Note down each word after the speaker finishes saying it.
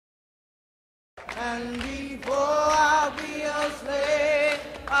and before I'll be a slave,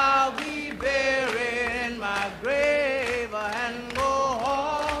 I'll be buried in my grave and go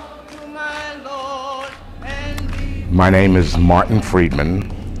home to my Lord and be... My name is Martin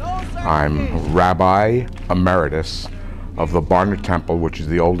Freedman. I'm Rabbi Emeritus of the Barnert Temple, which is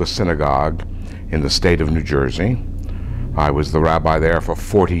the oldest synagogue in the state of New Jersey. I was the rabbi there for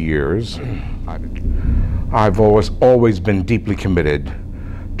 40 years. I've always been deeply committed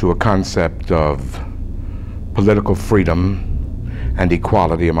to a concept of political freedom and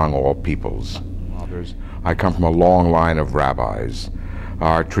equality among all peoples. I come from a long line of rabbis.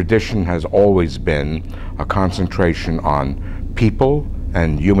 Our tradition has always been a concentration on people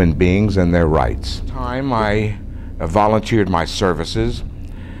and human beings and their rights. I volunteered my services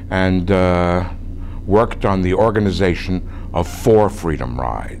and worked on the organization of 4 freedom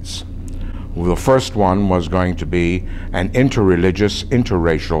rides. The first one was going to be an interreligious,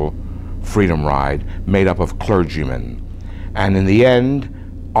 interracial freedom ride made up of clergymen. And in the end,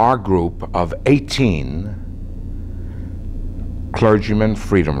 our group of 18 clergymen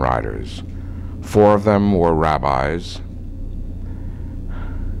freedom riders, 4 of them were rabbis,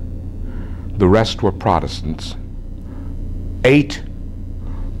 the rest were Protestants, 8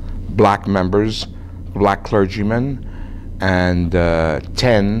 black members, black clergymen, and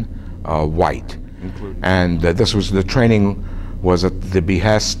 10 white. And the training was at the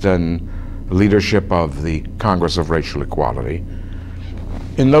behest and leadership of the Congress of Racial Equality.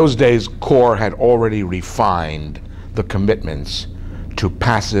 In those days, CORE had already refined the commitments to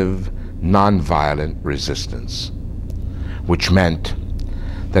passive, nonviolent resistance, which meant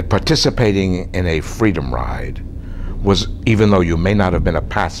that participating in a freedom ride was, even though you may not have been a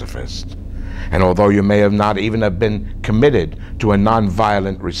pacifist, and although you may have not even have been committed to a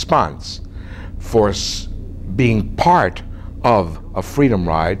nonviolent response, for being part of a freedom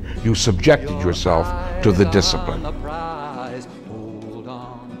ride, you subjected yourself to the discipline.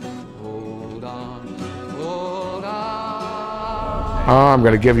 I'm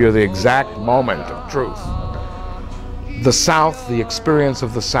going to give you the exact moment of truth. The South, the experience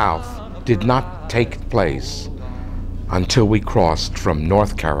of the South, did not take place until we crossed from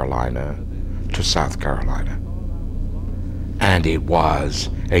North Carolina to South Carolina. And it was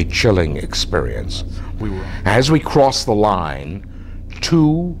a chilling experience. As we crossed the line,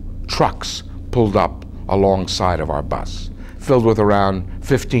 2 trucks pulled up alongside of our bus, filled with around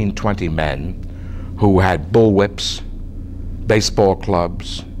 15, 20 men who had bullwhips, baseball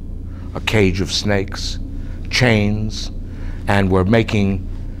clubs, a cage of snakes, chains, and were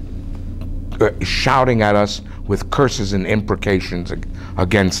shouting at us with curses and imprecations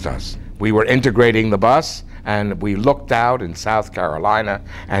against us. We were integrating the bus, and we looked out in South Carolina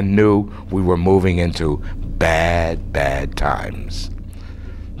and knew we were moving into bad, bad times.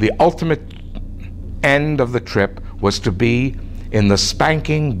 The ultimate end of the trip was to be in the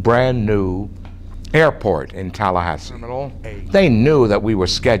spanking brand new airport in Tallahassee. They knew that we were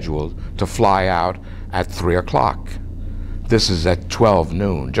scheduled to fly out at 3 o'clock. This is at 12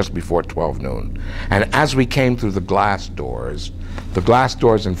 noon, just before 12 noon. And as we came through the glass doors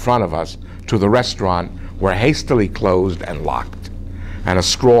in front of us to the restaurant were hastily closed and locked. And a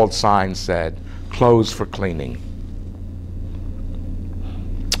scrawled sign said, "Closed for cleaning."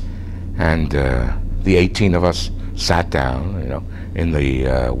 And the 18 of us sat down, in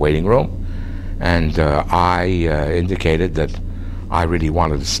the waiting room. And I indicated that I really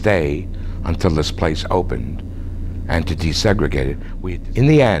wanted to stay until this place opened and to desegregate it. In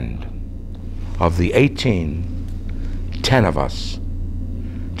the end, of the 18, 10 of us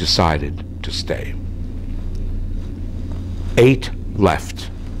decided to stay. 8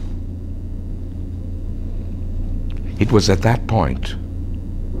 left. It was at that point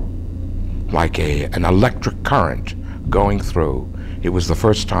like an electric current going through. It was the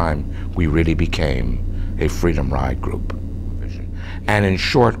first time we really became a freedom ride group. And in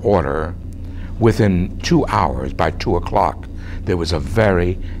short order, within 2 hours, by 2 o'clock, there was a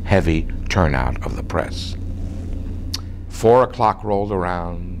very heavy turnout of the press. 4 o'clock rolled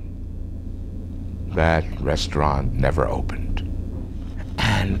around, that restaurant never opened.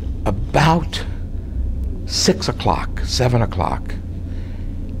 And about 6 o'clock, 7 o'clock,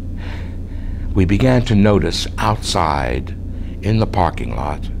 we began to notice outside in the parking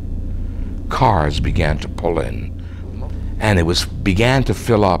lot, cars began to pull in. And it began to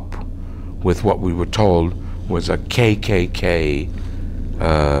fill up with what we were told was a KKK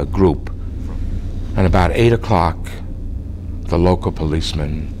group. And about 8 o'clock, the local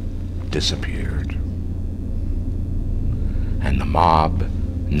policeman disappeared. And the mob,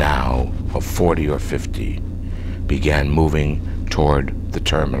 now of 40 or 50, began moving toward the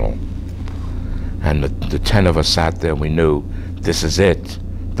terminal. And the 10 of us sat there, and we knew this is it,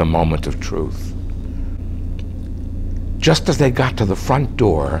 the moment of truth. Just as they got to the front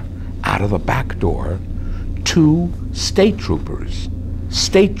door, out of the back door, 2 state troopers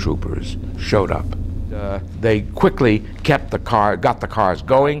showed up. They quickly got the cars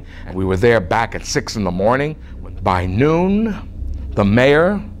going, and we were there back at 6 in the morning. By noon, the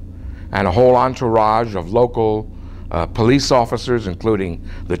mayor and a whole entourage of local police officers, including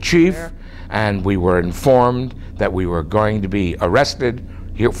the chief, and we were informed that we were going to be arrested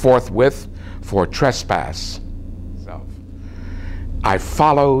here forthwith for trespass. I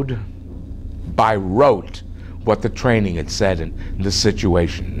followed by rote what the training had said in this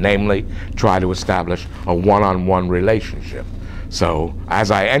situation, namely, try to establish a one-on-one relationship. So as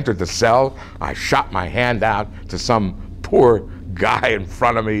I entered the cell, I shot my hand out to some poor guy in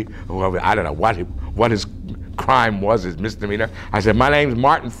front of me, who I don't know what his crime was, his misdemeanor. I said, "My name's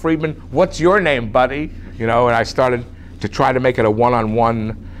Martin Freedman. What's your name, buddy?" You know, and I started to try to make it a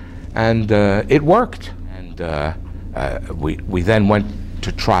one-on-one, and it worked. And we then went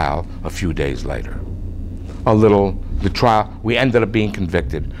to trial a few days later. The trial, we ended up being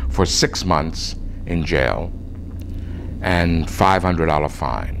convicted for 6 months in jail and $500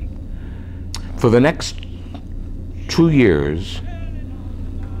 fine. For the next 2 years,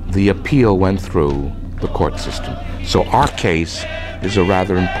 the appeal went through the court system. So our case is a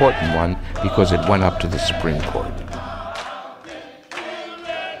rather important one because it went up to the Supreme Court.